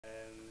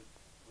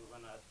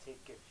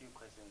take a few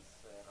questions,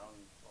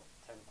 around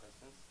 10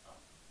 questions,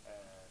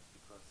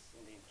 because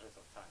in the interest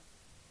of time.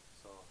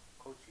 So,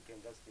 Coach, you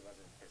can just give us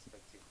a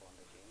perspective on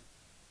the game,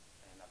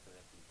 and after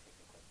that we take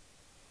a question.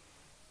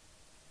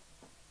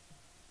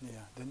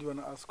 Yeah, then you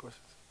want to ask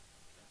questions?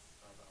 Yes,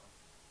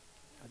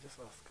 I just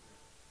ask.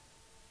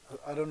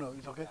 I don't know,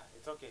 it's okay? Yeah,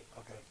 it's okay.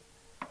 Okay. It's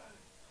okay.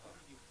 How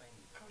did you find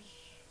it?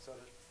 So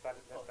let's start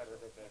with the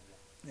bad.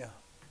 Yeah.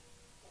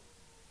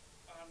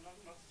 Not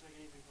to take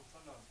anything from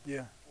Sundowns, but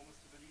Yeah.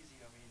 almost a bit easy.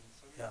 I mean,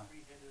 so many Yeah.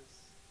 free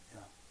headers,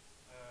 Yeah.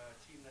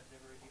 team that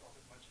never really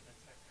offered much in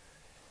attack.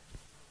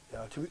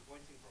 Yeah,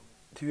 Disappointing from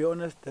it. to be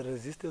honest, the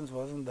resistance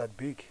wasn't that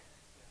big.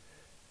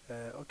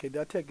 Okay,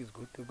 the attack is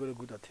good. They've got a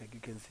good attack. You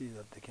can see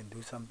that they can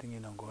do something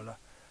in Angola.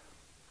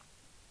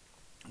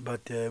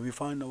 But we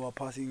find our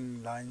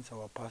passing lines,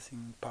 our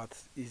passing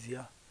paths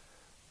easier.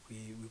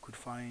 We could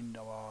find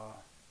our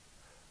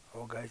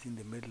guys in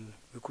the middle.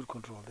 We could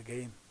control the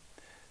game.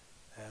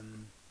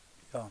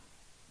 Yeah,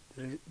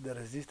 the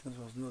resistance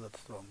was not that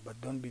strong. But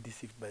don't be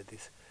deceived by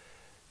this,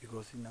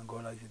 because in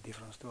Angola it's a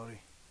different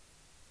story.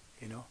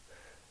 You know.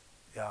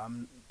 Yeah,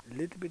 I'm a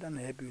little bit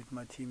unhappy with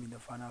my team in the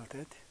final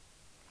third.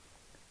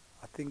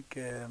 I think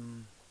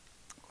when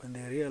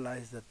they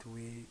realized that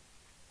we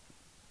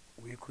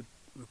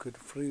could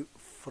free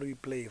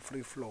play,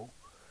 free flow,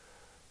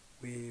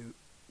 we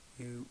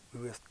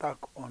were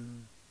stuck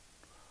on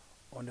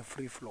the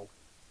free flow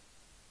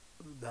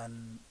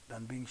than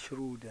being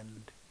shrewd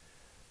and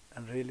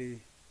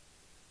really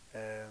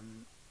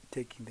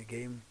taking the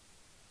game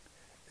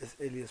as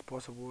early as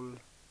possible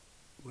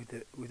with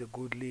a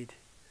good lead.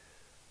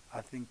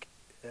 I think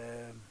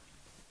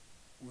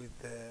with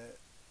the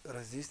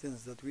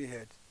resistance that we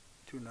had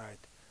tonight,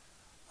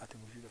 I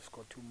think we should have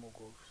scored 2 more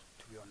goals,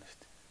 to be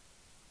honest.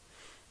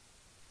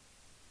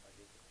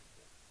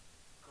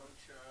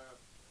 Coach,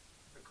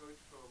 the coach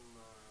from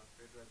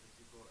Petro de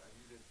Luanda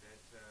alluded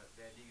that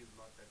their league is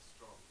not that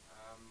strong,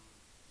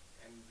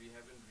 and we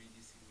haven't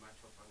really seen much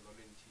of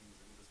Angolan teams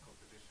in this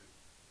competition.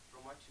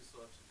 From what you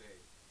saw today,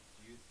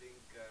 do you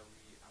think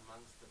we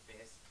amongst the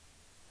best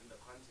in the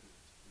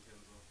continent in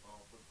terms of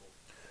our football?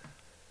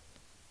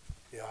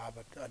 Yeah,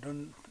 but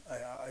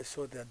I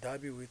saw the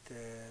derby with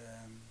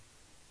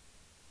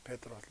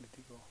Petro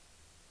Atletico.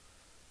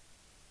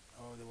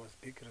 Oh, there was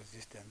big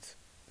resistance.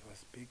 There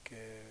was big.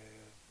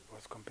 It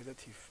was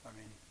competitive. I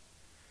mean,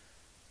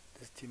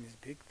 this team is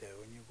big there.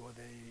 When you go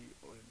there,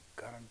 you're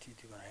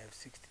guaranteed you're gonna have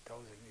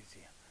 60,000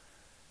 easy.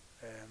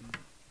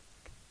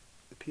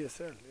 The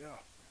PSL, yeah.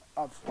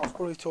 I've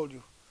always told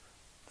you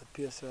that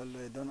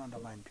PSL, don't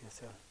undermine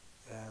PSL.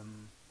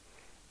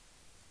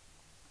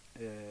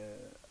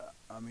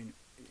 I mean,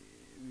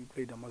 we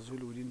played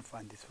Amazulu, we didn't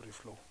find this free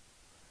flow.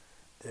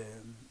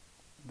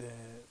 The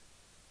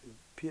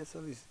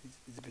PSL is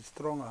a bit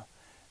stronger,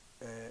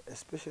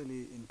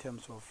 especially in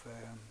terms of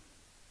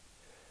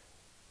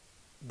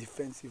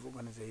defensive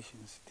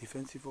organizations.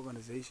 Defensive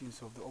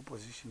organizations of the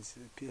opposition's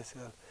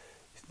PSL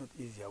is not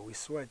easier. We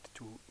sweat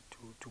to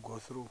go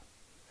through,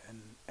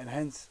 and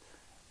hence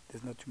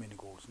there's not too many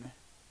goals.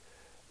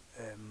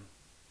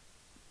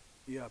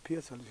 Yeah,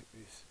 PSL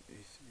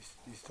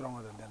is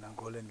stronger than the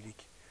Angolan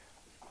league.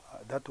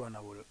 That one I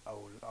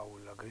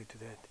will agree to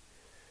that.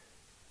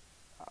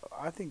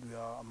 I think we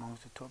are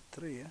amongst the top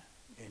 3,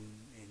 in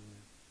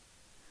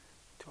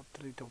top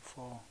 3, top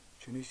 4.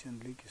 Tunisian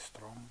league is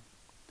strong.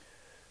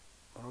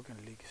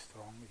 Moroccan league is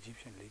strong.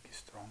 Egyptian league is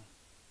strong.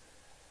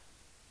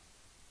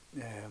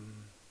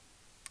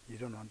 You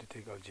don't want to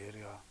take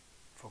Algeria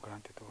for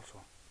granted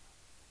also.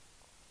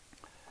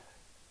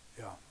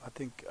 Yeah, I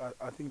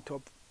think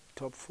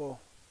top 4,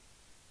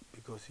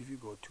 because if you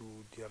go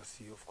to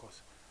DRC, of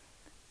course,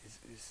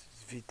 it's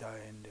Vita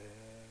and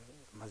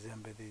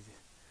Mazembe.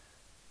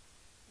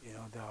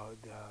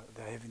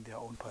 They're having their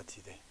own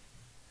party there.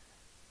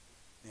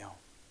 Yeah.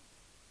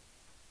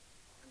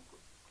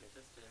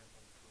 Just a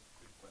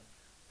quick one.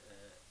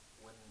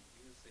 When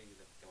you say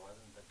that there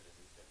wasn't that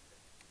resistance,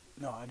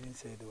 No, I didn't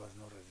say there was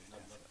no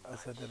resistance. Not I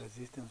said the much.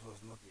 resistance was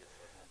not Yes,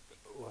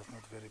 was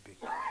not very big,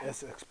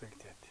 as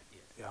expected.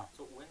 yes. Yeah.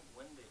 So when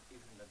there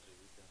isn't that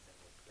resistance and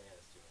the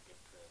players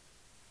get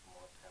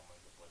more time on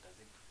the ball, does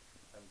it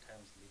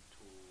sometimes lead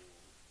to?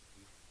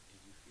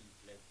 Did you feel it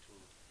led to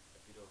a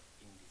bit of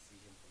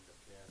indecision from the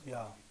players?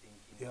 Yeah. Maybe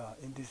thinking Yeah,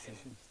 we can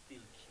indecision.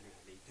 still kill it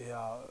later.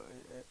 Yeah,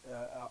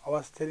 I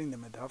was telling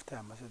them at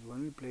halftime. I said when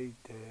we played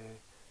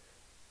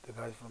the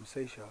guys from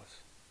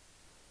Seychelles,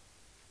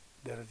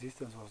 the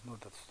resistance was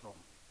not that strong,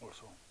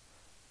 also,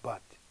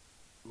 but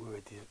we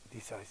were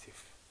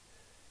decisive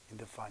in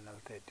the final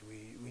third.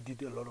 We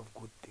did a lot of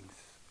good things,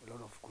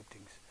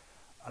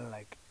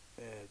 unlike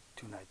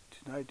tonight.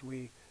 Tonight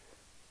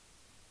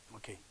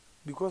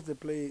because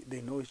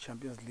they know it's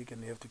Champions League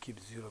and they have to keep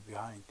 0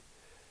 behind.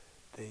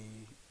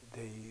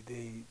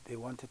 They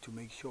wanted to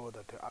make sure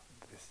that the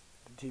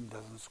team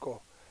doesn't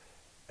score,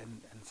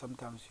 and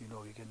sometimes you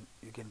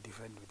can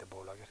defend with the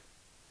ball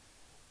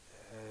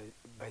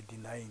by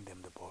denying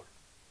them the ball.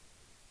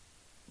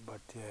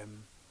 But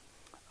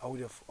I would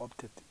have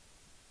opted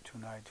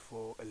tonight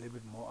for a little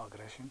bit more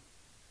aggression,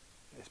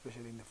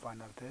 especially in the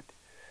final third.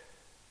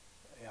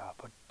 Yeah,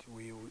 but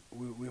we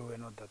were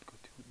not that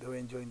good. They were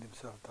enjoying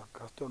themselves.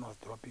 Gaston was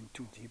dropping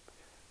too deep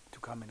to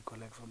come and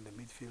collect from the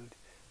midfield.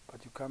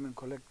 But you come and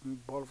collect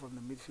ball from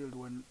the midfield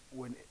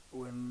when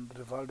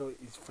Rivaldo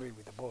is free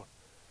with the ball.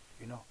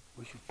 You know,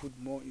 we should put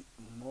more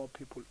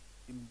people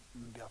in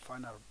their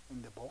final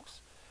in the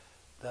box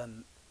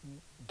than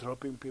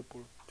dropping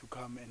people to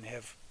come and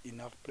have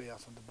enough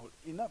players on the ball.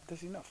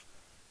 There's enough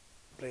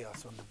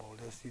players on the ball.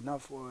 There's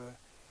enough.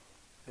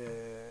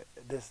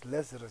 There's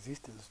less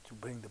resistance to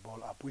bring the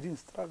ball up. We didn't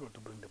struggle to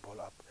bring the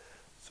ball up,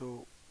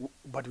 so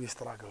but we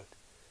struggled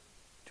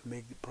to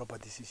make the proper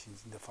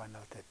decisions in the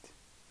final third.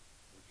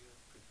 Would you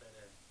have preferred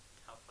a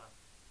tougher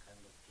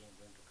kind of game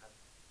going to cut?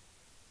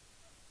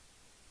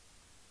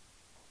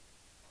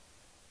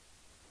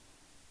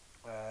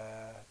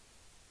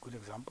 Good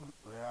example.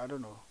 I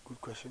don't know. Good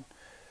question.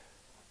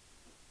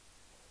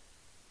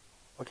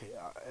 Okay,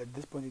 at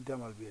this point in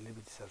time, I'll be a little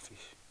bit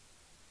selfish.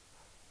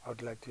 I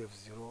would like to have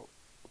 0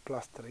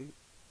 plus 3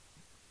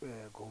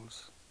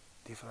 goals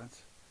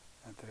difference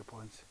and 3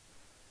 points.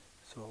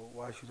 So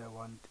why should I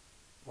want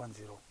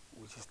 1-0,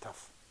 which is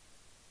tough?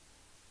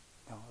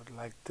 No, I would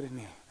like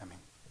 3-0. I mean,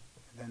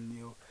 then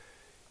you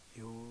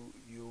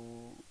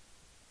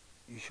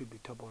should be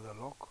top of the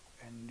lock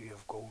and you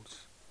have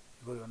goals.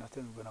 You got to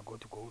understand we're gonna go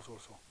to goals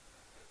also.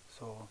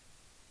 So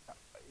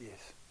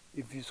yes,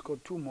 if you score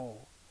 2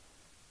 more,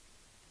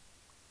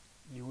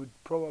 you would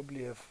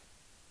probably have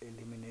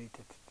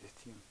eliminated this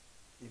team,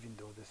 even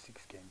though there's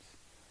 6 games.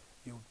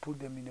 You would put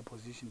them in a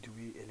position to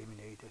be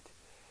eliminated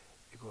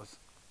because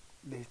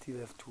they still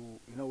have to.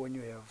 You know,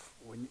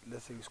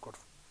 let's say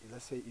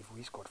if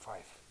we scored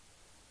 5,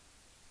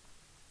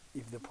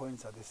 if the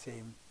points are the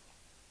same,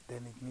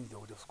 then it means they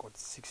would have scored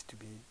 6 to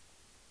be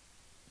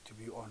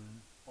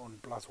on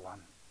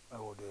 +1,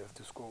 or they have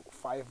to score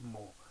 5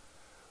 more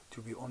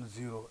to be on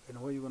 0.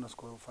 And where are you gonna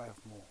score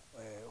 5 more?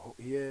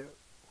 Here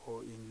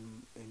or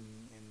in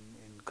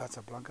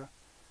Casablanca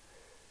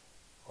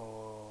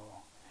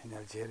or in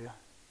Algeria?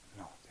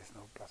 No, there's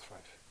no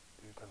 +5.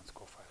 You can't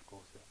score 5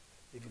 goals there.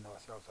 Even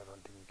ourselves, I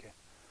don't think we can.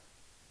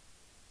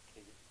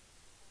 Okay.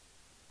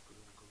 Good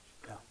on, coach.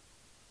 Yeah.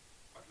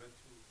 I'd like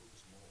to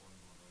focus more on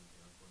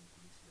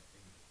Police. I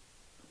think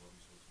what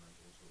we saw tonight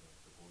also, that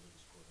the goal that he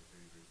scored, a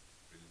very, very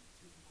brilliant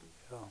taken goal.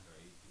 Yeah.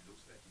 It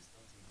looks like he's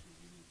starting to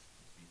really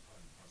be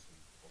part and parcel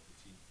of the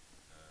team.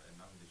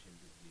 And now in the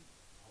Champions League,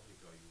 how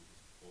happy are you with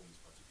his performance,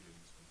 particularly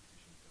in this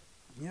competition?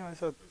 Yeah, as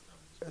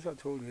I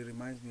told you, it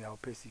reminds me how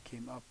Percy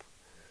came up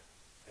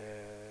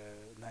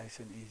nice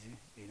and easy,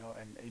 you know,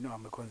 and you know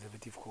I'm a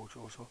conservative coach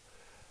also.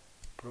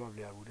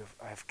 Probably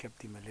I have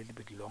kept him a little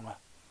bit longer,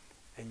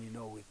 and you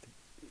know,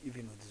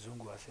 even with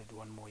Zungu I said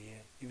 1 more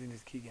year, even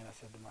with Keegan I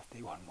said they must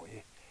stay 1 more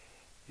year,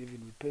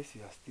 even with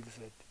Percy I still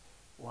said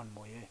 1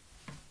 more year.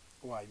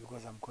 Why?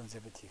 Because I'm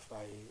conservative.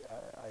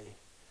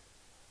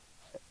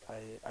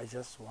 I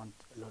just want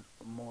a lot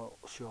more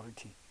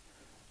surety.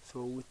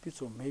 So with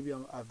Pitso, maybe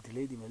I've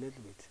delayed him a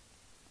little bit,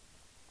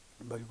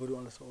 but you got to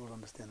also all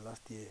understand.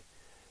 Last year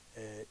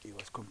he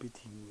was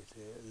competing with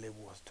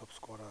Lebu was top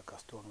scorer,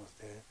 Gaston was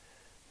there,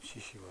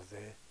 Shishi was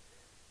there.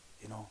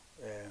 You know,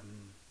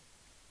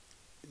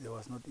 there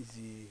was not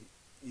easy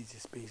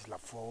space.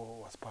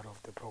 Lafo was part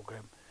of the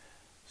program,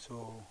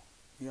 so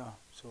yeah.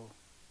 So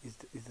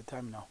it's the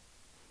time now.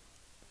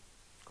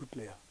 Good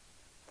player.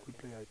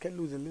 Can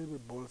lose a little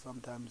bit ball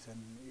sometimes,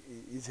 and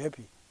he's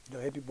happy. You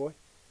know, happy boy.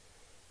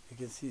 You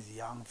can see he's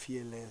young,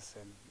 fearless,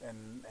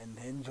 and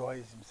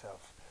enjoys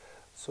himself.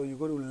 So you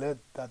got to let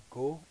that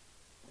go,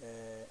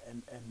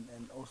 and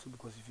also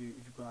because if you're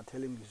gonna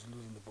tell him he's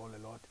losing the ball a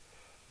lot,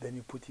 then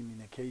you put him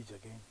in a cage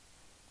again.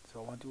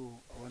 So I want to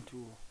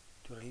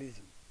release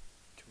him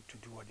to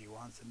do what he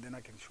wants, and then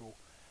I can show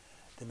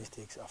the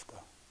mistakes after.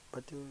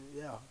 But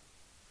yeah,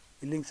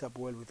 he links up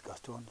well with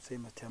Gaston,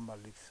 same as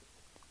Temba's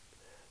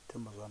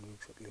one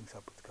links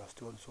up with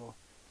Gaston. So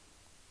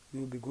it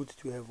will be good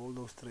to have all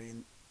those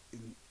 3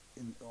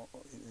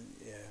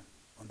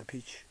 on the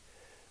pitch,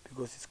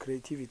 because it's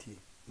creativity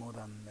more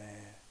than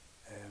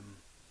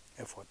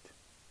effort.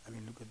 I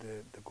mean, look at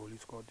the goal he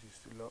scored.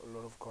 It's a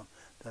lot of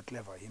they're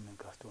clever, him and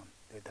Gaston.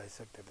 They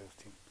dissected those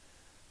teams.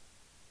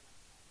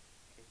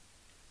 Okay.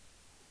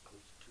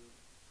 Coach, 2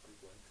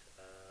 quick ones.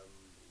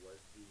 Was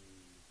the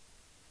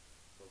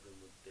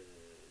problem with the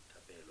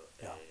Tapelo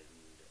Yeah.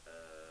 and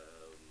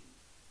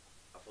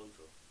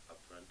Afonso up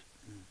front?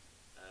 Mm.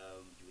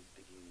 You were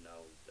speaking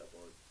now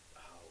about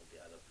how the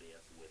other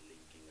players were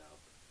linking up.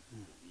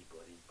 Mm. He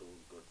got his goal,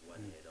 got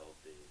 1 head of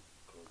the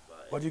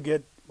crossbar. What you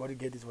get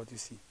is what you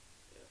see.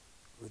 Yeah.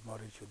 With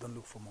Mauricio, don't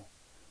look for more.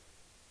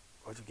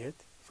 What you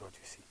get is what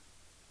you see.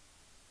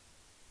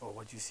 Or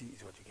what you see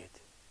is what you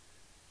get.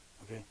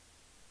 Okay?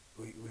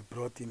 We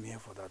brought him here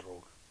for that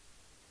role.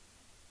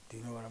 Do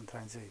you know what I'm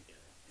trying to say? Yeah.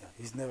 Yeah.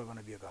 He's never going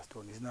to be a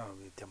Gaston. He's never going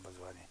to be a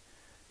Tembazwane.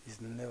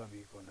 He's never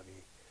going to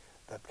be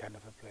that kind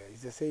of a player.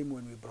 It's the same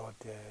when we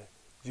brought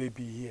JB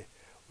here.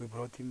 We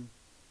brought him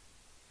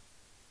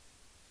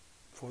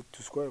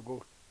to score a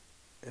goal.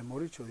 And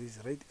Mauricio, his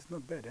rate is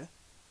not bad,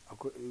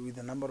 With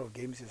the number of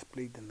games he's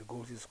played and the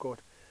goals he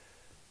scored,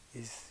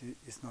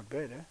 is not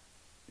bad, eh?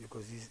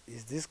 Because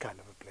he's this kind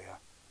of a player.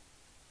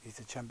 He's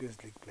a Champions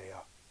League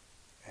player.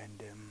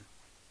 And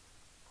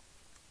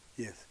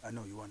yes, I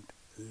know you want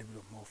a little bit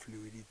of more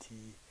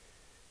fluidity,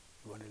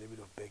 you want a little bit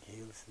of back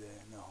heels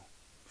there. No,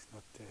 it's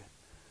not.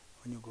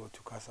 When you go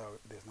to Casa,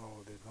 there's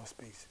no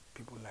space.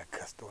 People like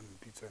Gaston and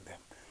Pitso and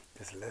them,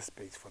 there's less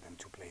space for them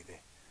to play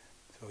there.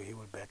 So he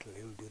will battle,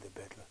 he will do the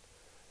battle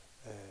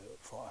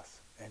for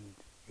us. And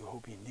you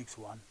hope he nicks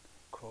one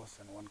cross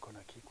and one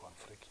corner kick, one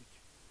free kick.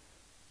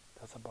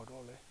 That's about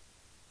all, eh?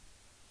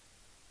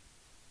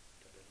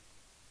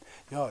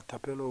 Yeah,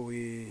 Tapelo,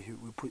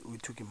 we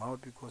took him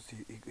out because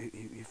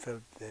he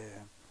felt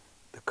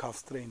the calf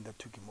strain that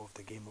took him off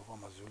the game of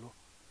Amazulu.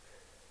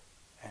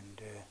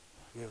 And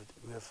we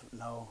have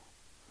now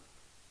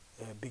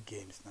big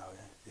games now.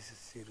 Eh? This is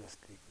serious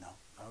league now.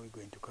 Now we're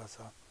going to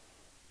Casa,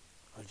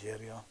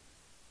 Algeria,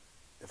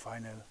 the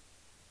final,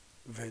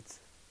 Vets.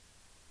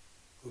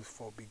 Those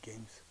 4 big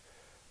games.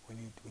 We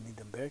need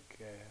them back.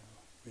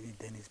 We need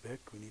Dennis back.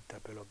 We need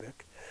Tapelo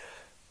back.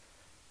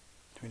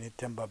 We need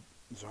Temba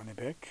Zwane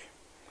back.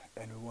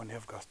 And we won't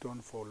have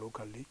Gaston for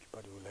local league,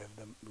 but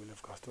we'll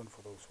have Gaston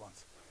for those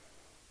ones.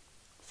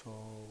 So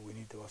we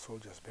need our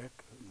soldiers back.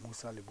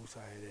 Musa Lebusa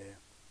had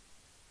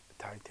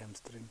a tight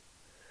hamstring.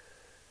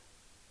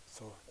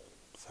 So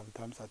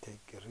sometimes I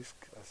take a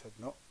risk. I said,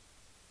 no,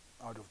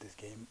 out of this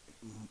game,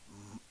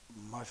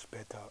 much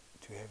better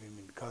to have him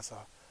in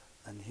Casa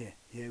than here.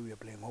 Here we are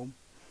playing home.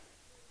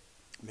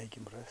 Make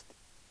him rest.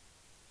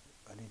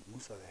 I need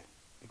Musa there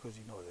because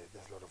you know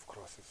there's a lot of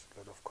crosses, a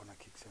lot of corner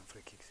kicks and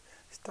free kicks.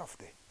 It's tough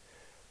there.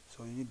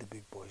 So you need the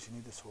big boys, you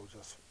need the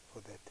soldiers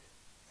for that.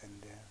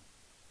 And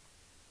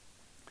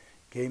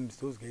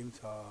those games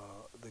are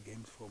the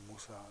games for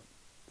Musa.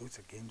 Those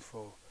are games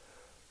for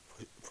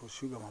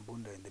Sugar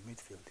Mabunda in the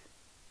midfield.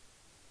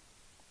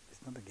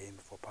 It's not a game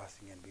for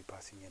passing and be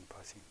passing and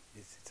passing.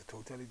 It's a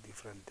totally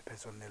different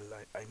personnel.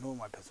 I know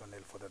my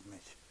personnel for that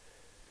match.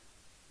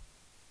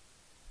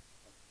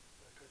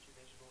 Coach, you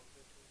mentioned all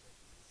that he's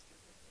a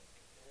skipper.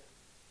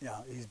 Yeah,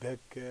 he's back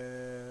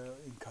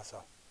in Casa.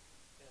 I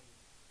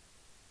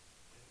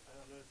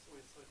know it's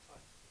always so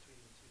tight between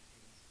the two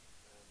teams.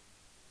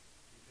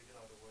 You figured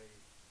out a way.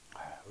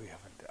 We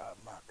haven't,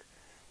 Mark.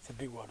 It's a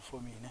big one for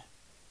me, ne?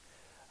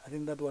 I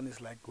think that one is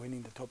like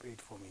winning the top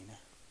 8 for me, ne?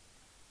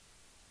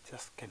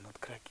 Just cannot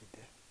crack it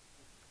there.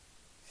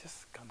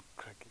 Just can't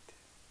crack it.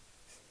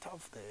 It's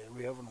tough there.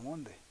 We haven't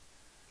won there.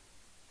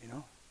 You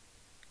know?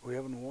 We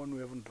haven't won,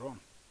 we haven't drawn.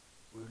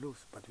 We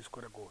lose, but we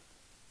scored a goal.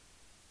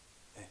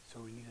 Yeah,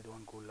 so we needed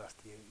 1 goal last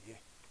year, yeah,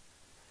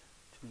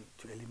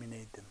 to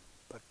eliminate them.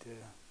 But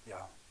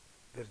yeah,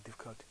 very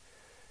difficult.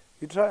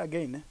 You try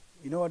again, eh?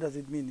 You know what does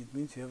it mean? It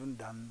means you haven't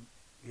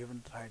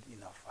tried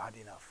enough, hard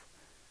enough.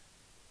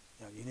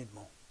 Yeah, you need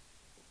more.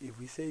 If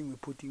we're saying we're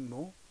putting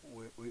more,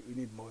 we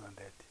need more than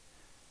that.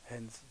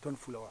 Hence, don't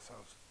fool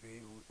ourselves.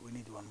 We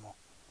need 1 more.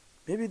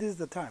 Maybe this is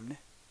the time, ne?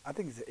 I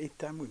think it's the 8th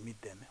time we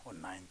meet them, eh? Or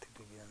 9th, it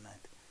will be the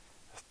 9th.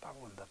 Just start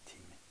on that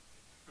team, eh?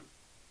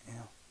 You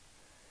know?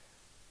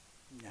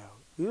 Yeah,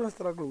 we don't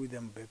struggle with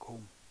them back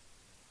home.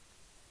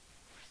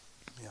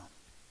 Yeah,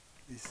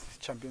 this is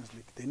Champions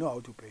League. They know how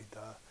to play.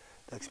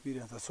 The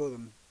experience. I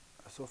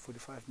saw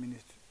 45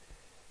 minutes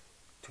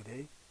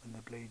today when they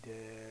played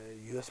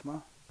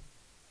USMA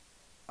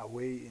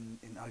away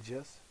in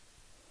Algiers.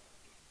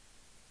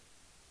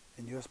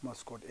 And USMA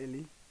scored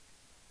early,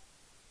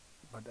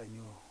 but I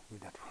knew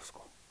with that will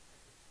score.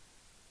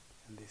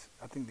 And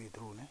I think they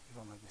drew, if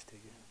I'm not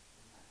mistaken.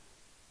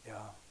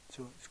 Yeah,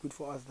 so it's good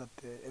for us that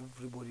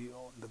everybody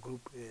on the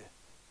group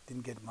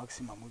didn't get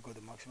maximum. We got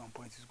the maximum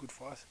points. It's good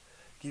for us.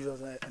 Gives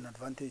us an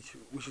advantage.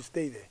 We should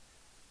stay there.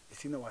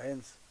 It's in our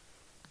hands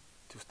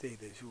to stay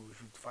there. So we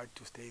should fight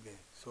to stay there.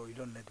 So you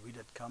don't let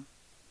Wydad come,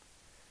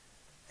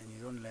 and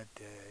you don't let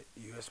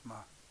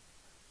USMA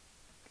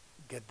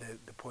get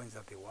the points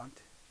that they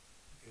want.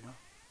 You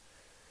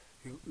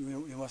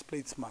know, you must play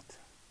it smart.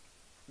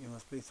 You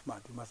must play it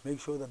smart. You must make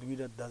sure that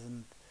Wydad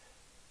doesn't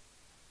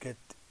get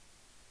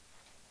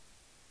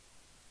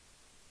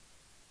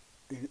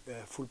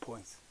full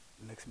points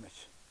next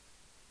match.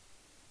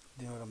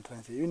 Do you know what I'm trying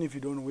to say? Even if you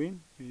don't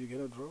win, if you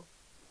get a draw,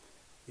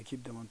 you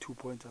keep them on 2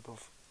 points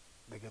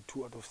they get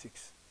 2 out of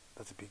 6.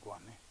 That's a big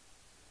one, eh?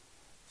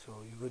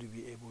 So you got to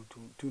be able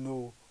to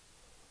know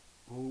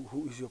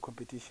who is your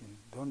competition.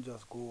 Don't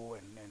just go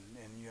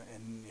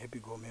and happy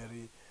go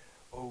merry.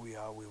 Oh, we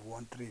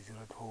won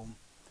 3-0 at home.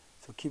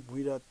 So keep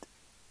Wydad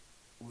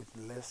with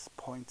less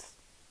points.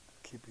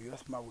 Keep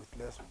USMA with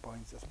less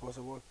points as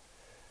possible.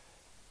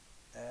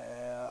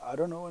 I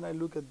don't know, when I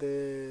look at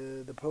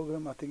the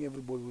program, I think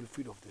everybody will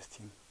feed off this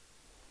team.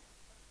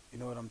 You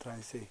know what I'm trying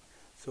to say?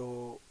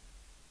 So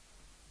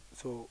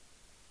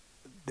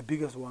the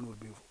biggest one will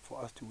be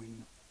for us to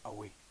win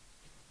away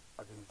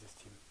against this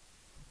team.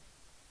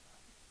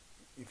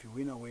 If you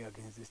win away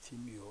against this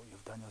team,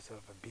 you've done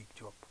yourself a big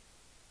job.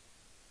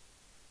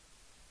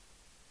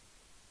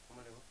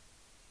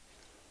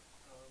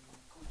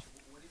 Coach,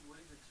 what is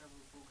the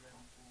travel program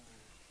for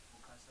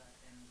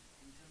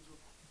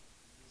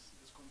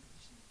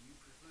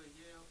prefer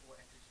here or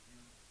at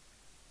Richview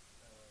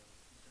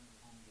in terms of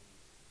home games?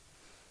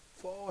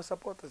 For our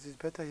supporters, it's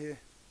better here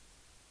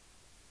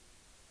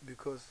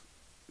because,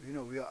 you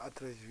know, we are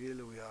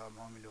Atteridgeville, we are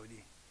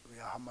Mamelodi, we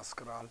are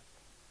Hammaskral.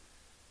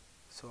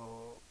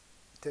 So,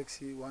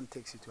 one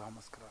taxi to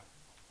Hammaskral,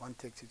 one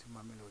taxi to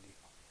Mamelodi,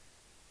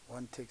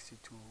 one taxi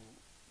to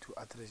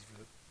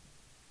Atteridgeville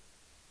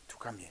to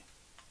come here.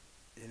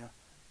 You know,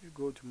 you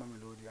go to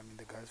Mamelodi, I mean,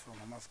 the guys from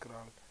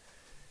Hammaskral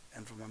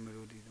and from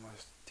Mamelodi, they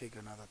must take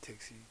another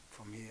taxi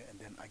from here and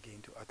then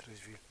again to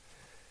Atteridgeville.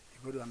 You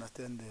got to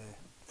understand the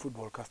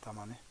football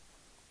customer, ne?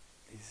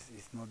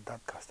 It's not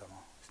that customer,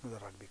 it's not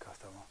a rugby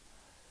customer.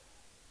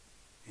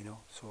 You know,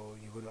 so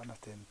you got to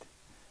understand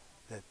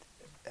that.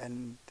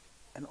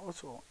 And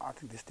also, I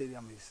think the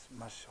stadium is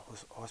much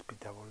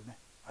hospitable, ne?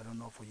 I don't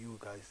know for you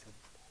guys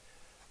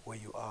where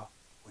you are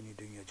when you're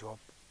doing your job,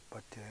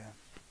 but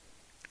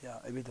yeah,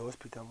 a bit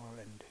hospitable,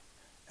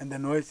 and the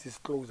noise is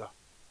closer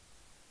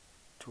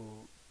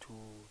to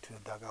the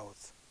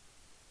dugouts.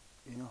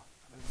 You know,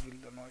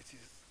 the noise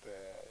is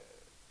there.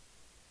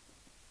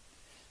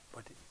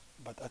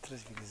 But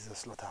Atteridgeville is a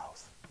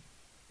slaughterhouse.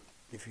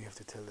 If you have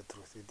to tell the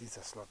truth, it is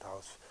a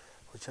slaughterhouse.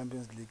 For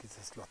Champions League, it's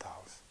a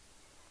slaughterhouse.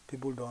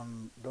 People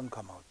don't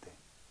come out there.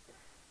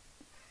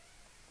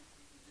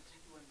 It's a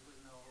tricky one because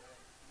now,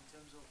 in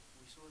terms of,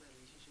 we saw the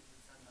relationship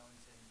with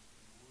Sundowns and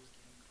Wolves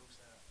getting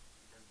closer.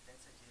 Does that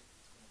suggest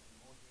it's going to be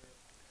more here?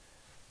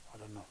 I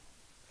don't know.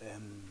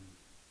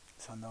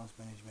 Sundowns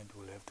management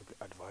will have to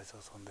advise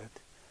us on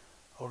that.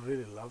 I would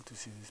really love to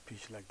see this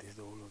pitch like this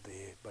the whole of the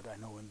year, but I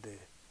know when the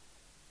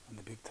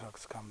big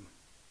trucks come,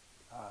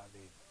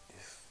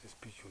 this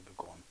pitch will be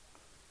gone.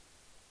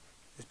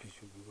 This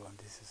pitch will be gone.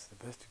 This is the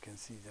best you can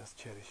see. Just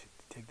cherish it.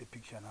 Take the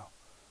picture now.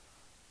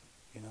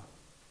 You know,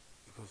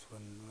 because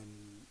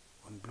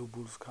when Blue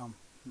Bulls come,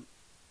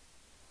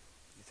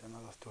 it's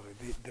another story.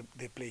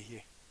 They play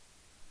here.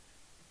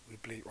 We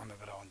play on the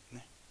ground.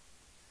 Ne?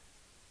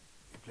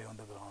 We play on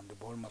the ground. The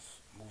ball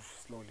must move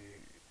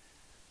slowly.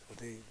 So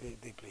they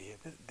play here.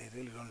 They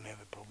really don't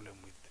have a problem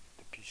with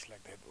the pitch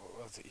like that.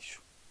 What's the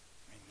issue?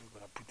 I mean, we're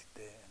gonna put it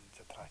there and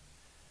it's a try.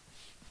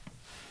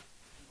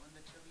 On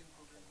the traveling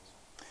program also?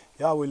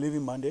 Yeah, we're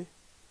leaving Monday.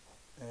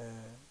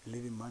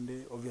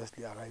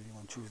 Obviously arriving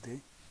on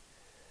Tuesday.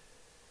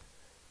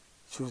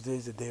 Tuesday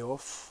is the day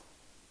off.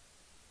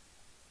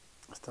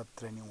 Start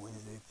training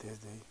Wednesday,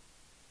 Thursday,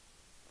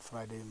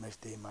 Friday, match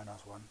day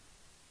 -1.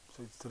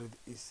 So it's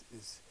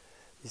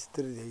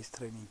 3 days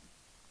training.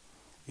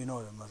 You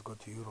know, they must go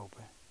to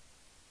Europe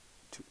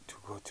to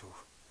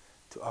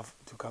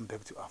come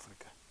back to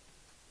Africa.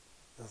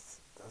 That's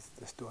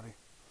the story.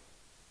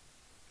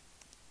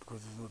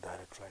 Because there's no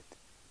direct flight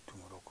to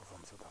Morocco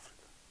from South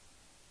Africa.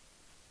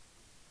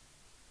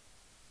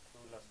 Two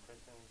last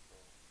questions.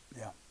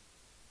 Yeah.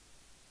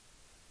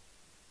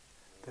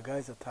 The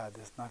guys are tired.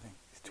 There's nothing.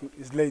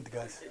 It's late,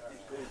 guys.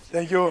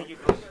 Thank you.